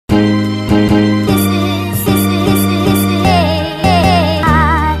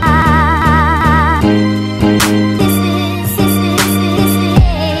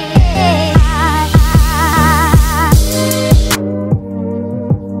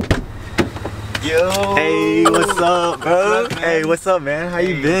Yo. Hey, what's up, bro? Hey, what's up, man? How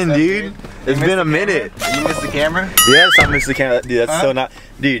you been, dude? It's been a minute. You missed the camera? Yes, I missed the camera. Dude, that's so not.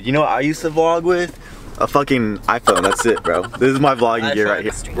 Dude, you know what I used to vlog with? A fucking iPhone. That's it, bro. This is my vlogging gear right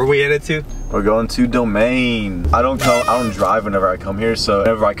here. Where we headed to? We're going to Domain. I don't drive whenever I come here, so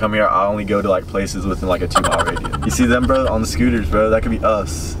whenever I come here, I only go to like places within like a 2-mile radius. You see them, bro, on the scooters, bro? That could be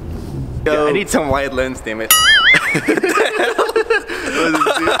us. Yo, I need some wide lens, damn it.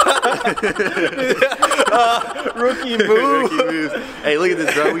 Rookie moves. Hey, look at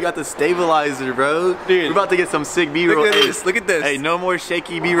this, bro. We got the stabilizer, bro. Dude, we're about to get some sick B-roll. Look at this. Look at this. Hey, no more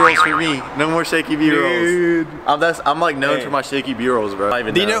shaky B-rolls for me. No more shaky B-rolls. I'm like known for my shaky B-rolls,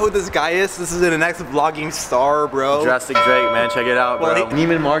 bro. Do you know who this guy is? This is the next vlogging star, bro. Drastic Drake, man. Check it out, bro.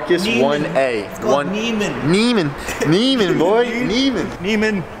 Neiman Marcus 1A. It's called Neiman. Neiman, boy.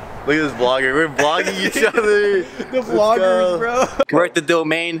 Neiman. Look at this vlogger. We're vlogging each other. The vloggers, bro. We're at the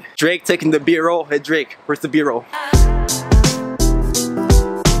Domain. Drake taking the B-roll. Hey, Drake, where's the B-roll?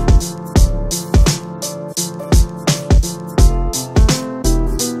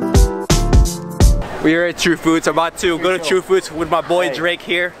 We are at True Foods. I'm about to go to True Foods with my boy Drake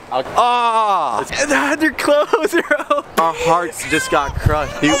here. Ah, they're closed, bro. Our hearts just got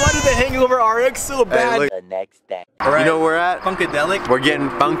crushed. I wanted the Hangover RX so bad. The next day. You know where we're at? Funkadelic. We're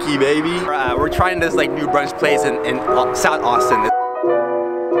getting funky, baby. We're trying this like new brunch place in South Austin.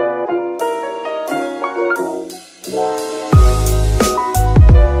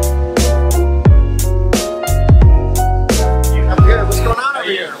 What's going on over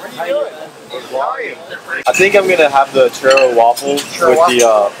here? What are you doing? How are you? I think I'm gonna have the churro waffles with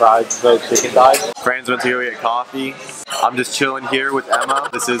the fried smoked chicken thighs. Friends went to go get coffee. I'm just chilling here with Emma.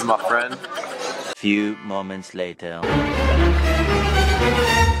 This is my friend. Few moments later.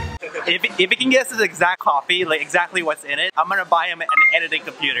 If he can guess his exact coffee, like exactly what's in it, I'm gonna buy him an editing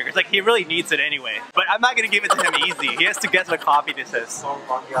computer. It's like he really needs it anyway. But I'm not gonna give it to him easy. He has to guess what coffee this is.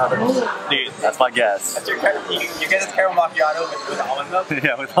 Dude, that's my guess. That's your guess is caramel macchiato with almond milk?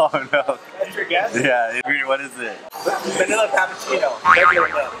 Yeah, with almond milk. That's your guess? Yeah, what is it? Vanilla cappuccino. Regular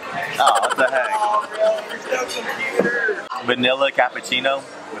milk. Oh, what the heck? Oh, bro, there's no computer. Vanilla cappuccino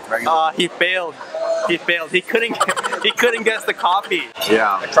with regular. He failed. He failed. He couldn't guess the coffee.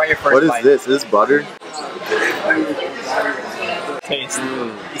 Yeah. Try your first What is bite. this? Is this butter? Taste.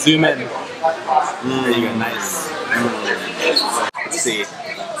 Zoom in. There you go. Nice. Let's see.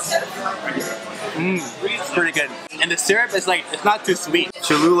 It's pretty good. And the syrup is like, it's not too sweet.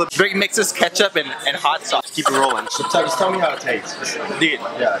 Cholula. Drake mixes ketchup and hot sauce. Keep it rolling. Just tell me how it tastes. Dude.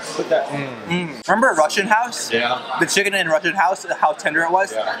 Yeah, put that. Remember Russian House? Yeah. The chicken in Russian House, how tender it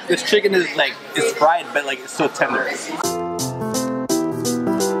was? Yeah. This chicken is like, it's fried, but like it's so tender.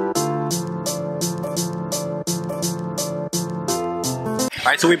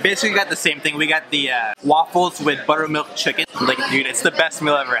 Alright, so we basically got the same thing. We got the waffles with buttermilk chicken. Like, dude, it's the best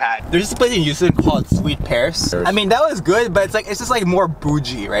meal I've ever had. There's this place in Houston called Sweet Pears. I mean, that was good, but it's just like more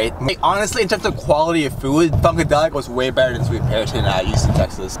bougie, right? Like, honestly, in terms of quality of food, Funkadelic was way better than Sweet Pears in Houston,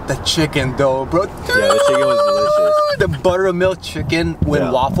 Texas. The chicken, though, bro. Dude, Yeah, the chicken was delicious. The buttermilk chicken with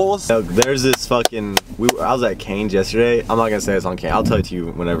waffles. So there's this fucking. I was at Cane's yesterday. I'm not gonna say it's on Cane. I'll tell it to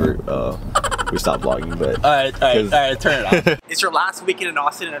you whenever we stop vlogging. But Alright, turn it off. It's your last weekend in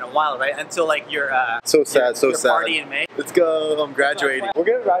Austin in a while, right? Until like your so sad, so your sad. party in May. Let's go. I'm graduating. We're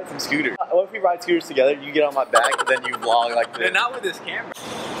gonna ride some scooters. What if we ride scooters together? You get on my back, and then you vlog like this. But not with this camera.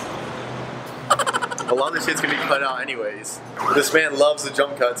 A lot of this shit's gonna be cut out anyways. This man loves the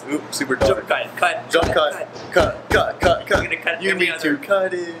jump cuts. Oop, super dark. Jump cut. Jump cut. Cut. I'm gonna cut You every need other- to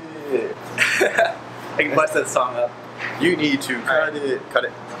cut it. I can bust that song up. You need to cut it. Cut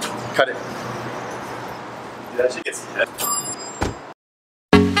it. Cut it. Dude, that shit gets.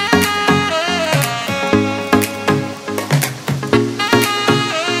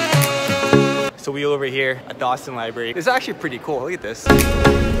 So we over here at the Austin Library. It's actually pretty cool. Look at this.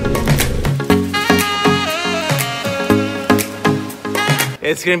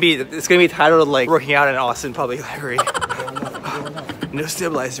 It's gonna be titled like working out in Austin Public Library. No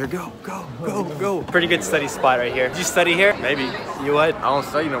stabilizer. Go. Pretty good study spot right here. Did you study here? Maybe. You what? I don't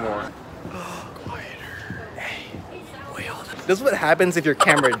study no more. This is what happens if your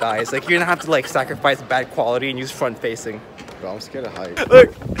camera dies. Like, you're gonna have to like sacrifice bad quality and use front facing. Bro, I'm scared of height.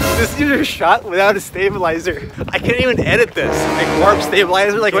 Look, this is a shot without a stabilizer. I can't even edit this. Like, warp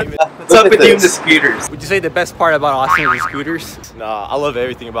stabilizer, like what's up with you and the scooters? Would you say the best part about Austin is the scooters? Nah, I love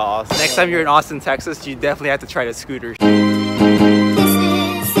everything about Austin. Next time you're in Austin, Texas, you definitely have to try the scooters.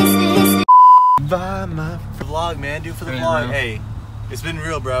 Bye, my vlog, man. Do for the vlog. Hey, it's been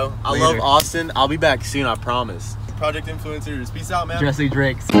real, bro. I Later. love Austin. I'll be back soon, I promise. Project Influencers. Peace out, man. Dressy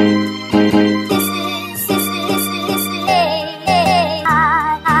Drakes.